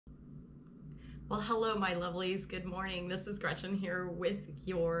Well, hello, my lovelies. Good morning. This is Gretchen here with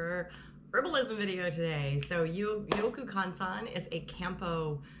your herbalism video today. So Yokukansan is a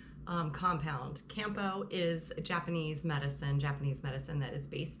Kampo compound. Kampo is Japanese medicine that is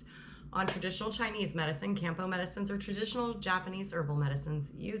based on traditional Chinese medicine. Kampo medicines are traditional Japanese herbal medicines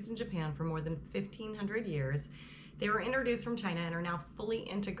used in Japan for more than 1,500 years. They were introduced from China and are now fully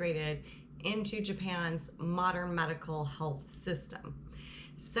integrated into Japan's modern medical health system.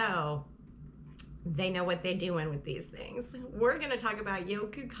 So they know what they're doing with these things. We're going to talk about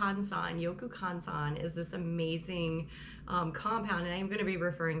Yokukansan. Yokukansan is this amazing compound, and I'm going to be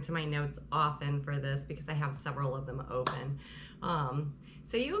referring to my notes often for this because I have several of them open.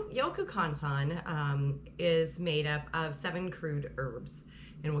 So Yokukansan is made up of 7 crude herbs,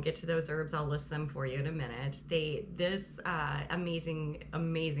 and we'll get to those herbs. I'll list them for you in a minute. This amazing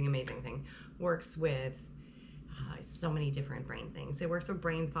thing works with so many different brain things. It works with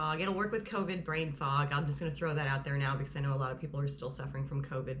brain fog. It'll work with COVID brain fog. I'm just going to throw that out there now because I know a lot of people are still suffering from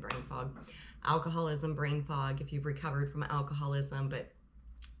COVID brain fog. Alcoholism brain fog, if you've recovered from alcoholism, but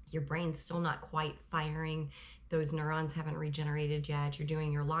your brain's still not quite firing. Those neurons haven't regenerated yet. You're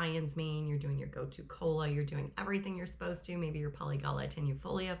doing your lion's mane, you're doing your go-to cola, you're doing everything you're supposed to. Maybe your polygala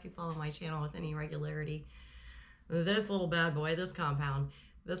tenuifolia if you follow my channel with any regularity. This little bad boy, this compound,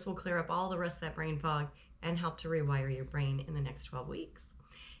 this will clear up all the rest of that brain fog and help to rewire your brain in the next 12 weeks.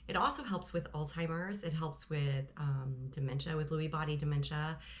 It also helps with Alzheimer's. It helps with dementia, with Lewy Body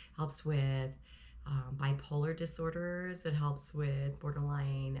Dementia. Helps with bipolar disorders. It helps with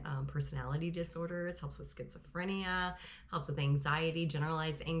borderline personality disorders. Helps with schizophrenia. Helps with anxiety,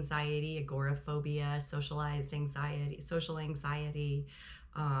 generalized anxiety, agoraphobia, social anxiety.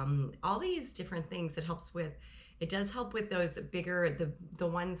 All these different things it helps with. It does help with those bigger, the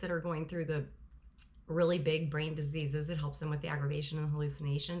ones that are going through the really big brain diseases. It helps them with the aggravation and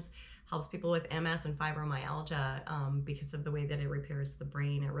hallucinations. Helps people with MS and fibromyalgia because of the way that it repairs the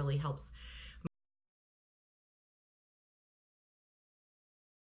brain. It really helps.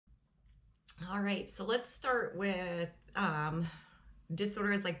 All right, so let's start with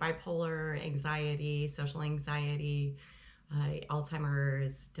disorders like bipolar, anxiety, social anxiety,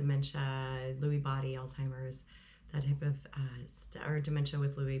 Alzheimer's, dementia, Lewy body Alzheimer's, that type of, or dementia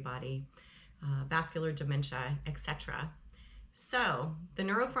with Lewy body. Vascular dementia, etc. So the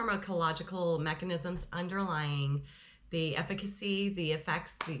neuropharmacological mechanisms underlying the efficacy, the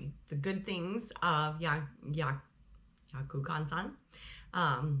effects, the good things of Yokukansan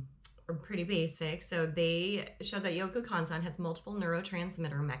are pretty basic. So they show that Yokukansan has multiple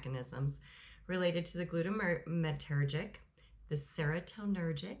neurotransmitter mechanisms related to the glutamatergic, the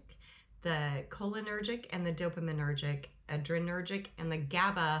serotonergic, the cholinergic, and the dopaminergic, adrenergic, and the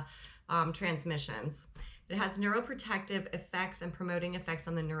GABA transmissions. It has neuroprotective effects and promoting effects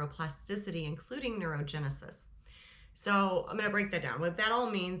on the neuroplasticity, including neurogenesis. So I'm going to break that down. What that all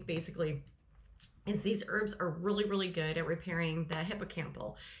means basically is these herbs are really good at repairing the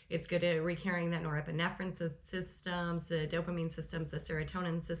hippocampal. It's good at repairing that norepinephrine systems, the dopamine systems, the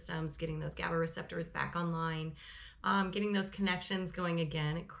serotonin systems, getting those GABA receptors back online, getting those connections going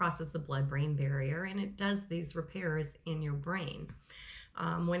again. It crosses the blood-brain barrier, and it does these repairs in your brain.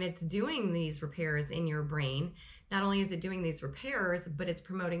 When it's doing these repairs in your brain, not only is it doing these repairs, but it's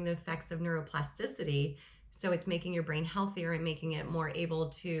promoting the effects of neuroplasticity. So it's making your brain healthier and making it more able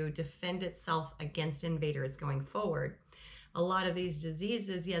to defend itself against invaders going forward. A lot of these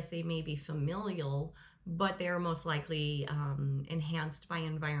diseases, yes, they may be familial, but they are most likely enhanced by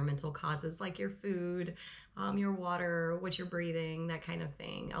environmental causes like your food, your water, what you're breathing, that kind of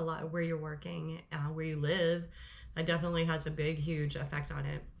thing. A lot where you're working, where you live. That definitely has a big, huge effect on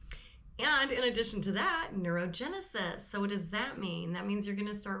it. And in addition to that, neurogenesis. So what does that mean? That means you're going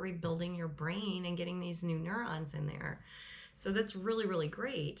to start rebuilding your brain and getting these new neurons in there. So that's really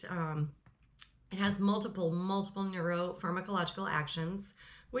great. It has multiple neuropharmacological actions,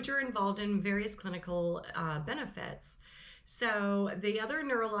 which are involved in various clinical benefits. So the other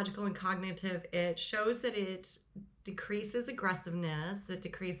neurological and cognitive, it shows that it decreases aggressiveness, it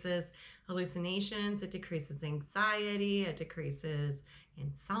decreases hallucinations, it decreases anxiety, it decreases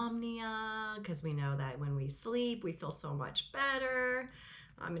insomnia, because we know that when we sleep, we feel so much better.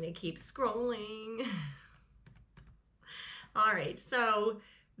 I'm going to keep scrolling. All right, so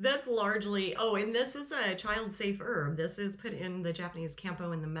that's largely, oh, and this is a child-safe herb. This is put in the Japanese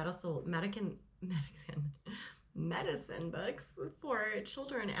Kampo in the medicine books for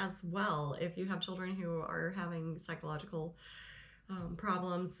children as well. If you have children who are having psychological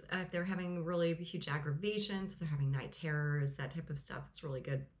problems, if they're having really huge aggravations, if they're having night terrors, that type of stuff, it's really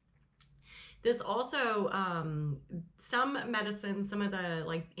good. This also, some medicines, some of the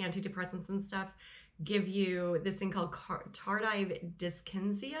like antidepressants and stuff, give you this thing called tardive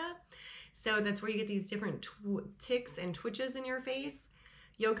dyskinesia. So that's where you get these different tics and twitches in your face.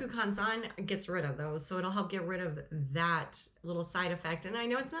 Yokukansan gets rid of those, so it'll help get rid of that little side effect. And I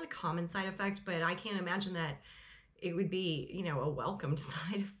know it's not a common side effect, but I can't imagine that it would be, you know, a welcomed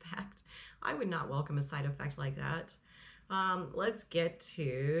side effect. I would not welcome a side effect like that. Let's get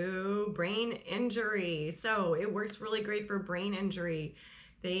to brain injury. So it works really great for brain injury.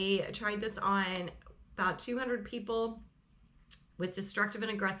 They tried this on about 200 people with destructive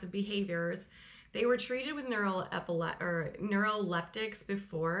and aggressive behaviors. They were treated with neuroleptics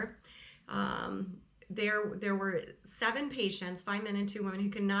before. There were 7 patients, 5 men and 2 women, who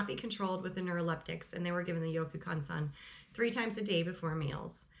could not be controlled with the neuroleptics, and they were given the Yokukansan 3 times a day before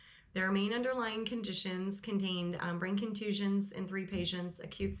meals. Their main underlying conditions contained brain contusions in 3 patients,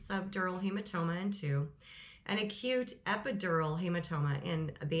 acute subdural hematoma in 2, and acute epidural hematoma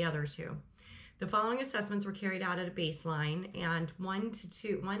in the other 2. The following assessments were carried out at a baseline and 1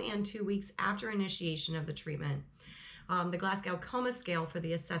 and 2 weeks after initiation of the treatment. The Glasgow Coma Scale for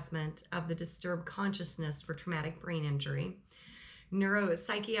the assessment of the disturbed consciousness for traumatic brain injury,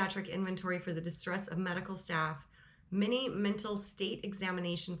 neuropsychiatric inventory for the distress of medical staff, mini mental state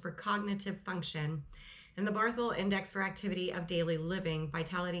examination for cognitive function, and the Barthel Index for activity of daily living,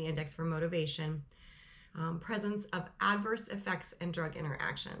 vitality index for motivation, presence of adverse effects and drug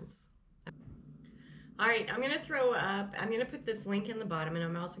interactions. All right, I'm going to put this link in the bottom, and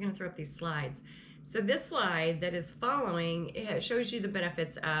I'm also going to throw up these slides. So this slide that is following, it shows you the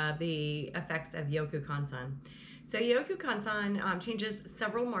benefits of the effects of Yokukansan. So Yokukansan changes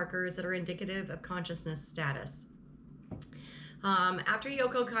several markers that are indicative of consciousness status. After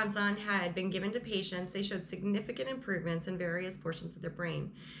Yokukansan had been given to patients, they showed significant improvements in various portions of their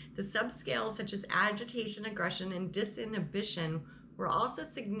brain. The subscales such as agitation, aggression, and disinhibition were also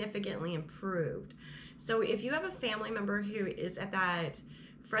significantly improved. So if you have a family member who is at that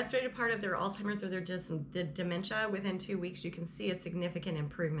frustrated part of their Alzheimer's or their dementia, within 2 weeks, you can see a significant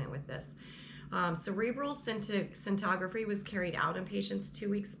improvement with this. Cerebral scintigraphy was carried out in patients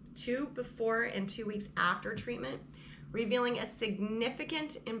 2 before and 2 weeks after treatment, revealing a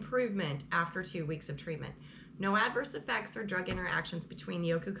significant improvement after 2 weeks of treatment. No adverse effects or drug interactions between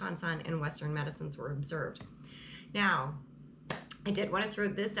Yokukansan and Western medicines were observed. Now, I did want to throw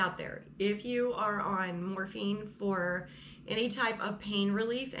this out there. If you are on morphine for any type of pain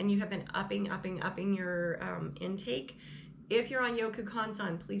relief and you have been upping your intake, if you're on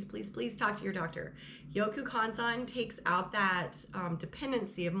Yokukansan, please talk to your doctor. Yokukansan takes out that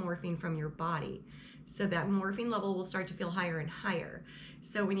dependency of morphine from your body, so that morphine level will start to feel higher and higher.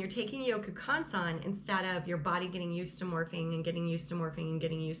 So when you're taking Yokukansan, instead of your body getting used to morphine and getting used to morphine and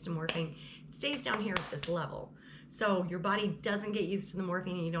getting used to morphine, it stays down here at this level. So your body doesn't get used to the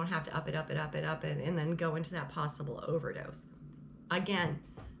morphine and you don't have to up it, and then go into that possible overdose. Again,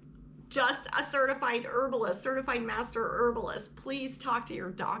 just a certified herbalist, certified master herbalist. Please talk to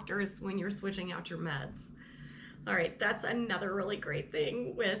your doctors when you're switching out your meds. All right, that's another really great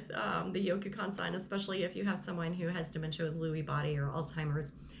thing with the Yokukansan, especially if you have someone who has dementia with Lewy body or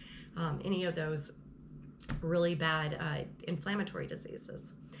Alzheimer's, any of those really bad inflammatory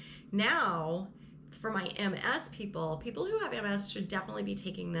diseases. Now, for my MS people who have MS should definitely be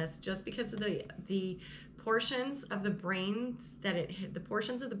taking this, just because of the portions of the brain that it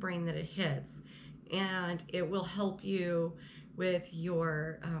hits, and it will help you with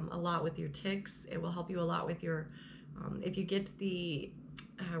your a lot with your tics. It will help you a lot with your if you get the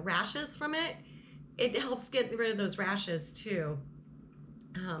rashes from it, it helps get rid of those rashes too.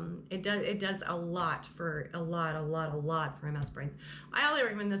 It does a lot for MS brains. I highly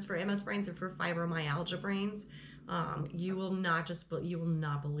recommend this for MS brains and for fibromyalgia brains. You will not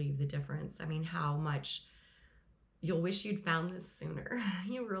believe the difference. I mean, how much you'll wish you'd found this sooner.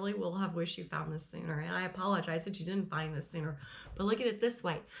 You really will have wished you found this sooner. And I apologize that you didn't find this sooner. But look at it this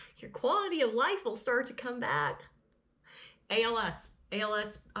way. Your quality of life will start to come back. A.L.S.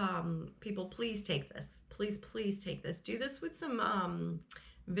 People, please take this. Please take this. Do this with some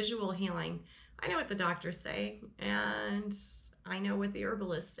visual healing. I know what the doctors say, and I know what the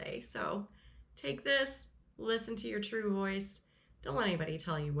herbalists say. So take this, listen to your true voice. Don't let anybody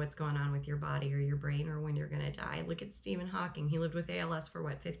tell you what's going on with your body or your brain or when you're going to die. Look at Stephen Hawking. He lived with A.L.S. for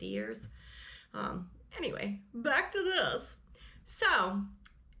what, 50 years? Anyway, back to this. So,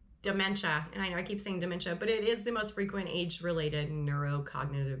 dementia. And I know I keep saying dementia, but it is the most frequent age-related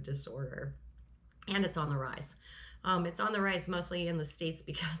neurocognitive disorder. And it's on the rise. It's on the rise mostly in the States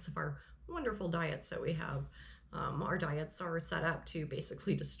because of our wonderful diets that we have. Our diets are set up to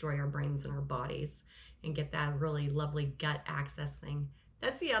basically destroy our brains and our bodies and get that really lovely gut access thing.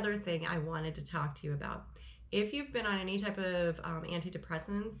 That's the other thing I wanted to talk to you about. If you've been on any type of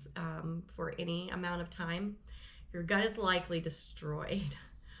antidepressants for any amount of time, your gut is likely destroyed.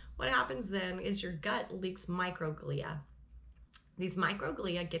 What happens then is your gut leaks microglia. These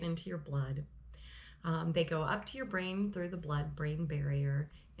microglia get into your blood. They go up to your brain through the blood-brain barrier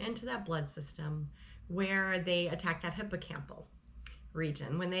into that blood system where they attack that hippocampal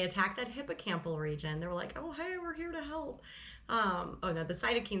region. When they attack that hippocampal region, they're like, oh, hey, we're here to help. Oh no, the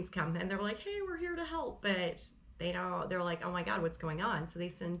cytokines come and they're like, hey, we're here to help, but they don't, they're like, oh my God, what's going on? So they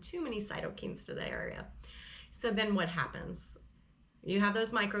send too many cytokines to the area. So then what happens? You have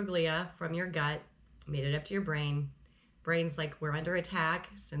those microglia from your gut, made it up to your brain. Brain's like, we're under attack,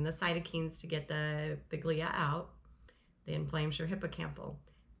 send the cytokines to get the glia out. They inflames your hippocampal,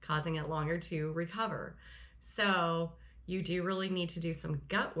 causing it longer to recover. So you do really need to do some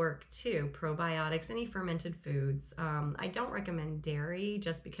gut work too, probiotics, any fermented foods. I don't recommend dairy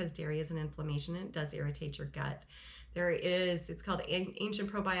just because dairy is an inflammation and it does irritate your gut. It's called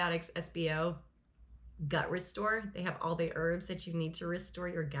Ancient Probiotics SBO Gut Restore. They have all the herbs that you need to restore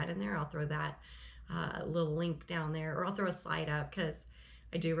your gut in there. I'll throw that little link down there, or I'll throw a slide up because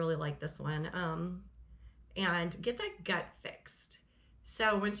I do really like this one. And get that gut fixed.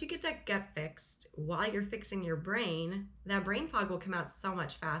 So once you get that gut fixed, while you're fixing your brain, that brain fog will come out so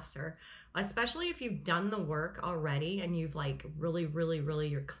much faster, especially if you've done the work already and you've like really,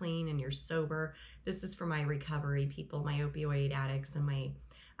 you're clean and you're sober. This is for my recovery people, my opioid addicts and my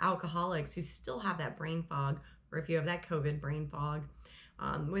alcoholics who still have that brain fog, or if you have that COVID brain fog.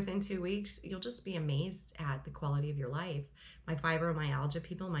 Within 2 weeks, you'll just be amazed at the quality of your life. My fibromyalgia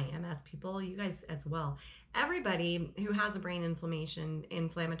people, my MS people, you guys as well. Everybody who has a brain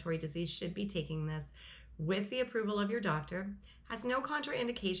inflammatory disease should be taking this with the approval of your doctor. Has no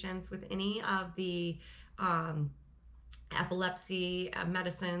contraindications with any of the epilepsy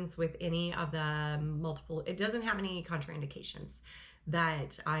medicines, with any of the multiple. It doesn't have any contraindications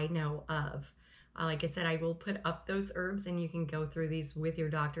that I know of. Like I said, I will put up those herbs and you can go through these with your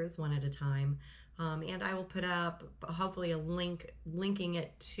doctors one at a time. And I will put up hopefully a link linking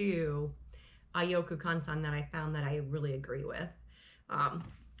it to a Yokukansan that I found that I really agree with.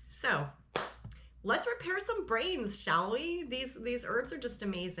 So let's repair some brains, shall we? These herbs are just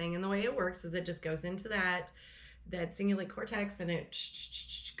amazing. And the way it works is it just goes into that cingulate cortex and it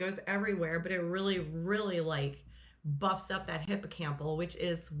goes everywhere, but it really like buffs up that hippocampal, which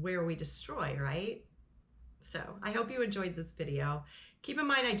is where we destroy, right? So I hope you enjoyed this video. Keep in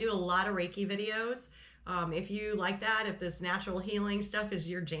mind, I do a lot of Reiki videos. If you like that, if this natural healing stuff is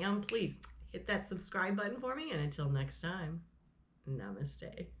your jam, please hit that subscribe button for me. And until next time,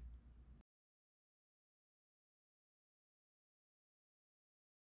 namaste.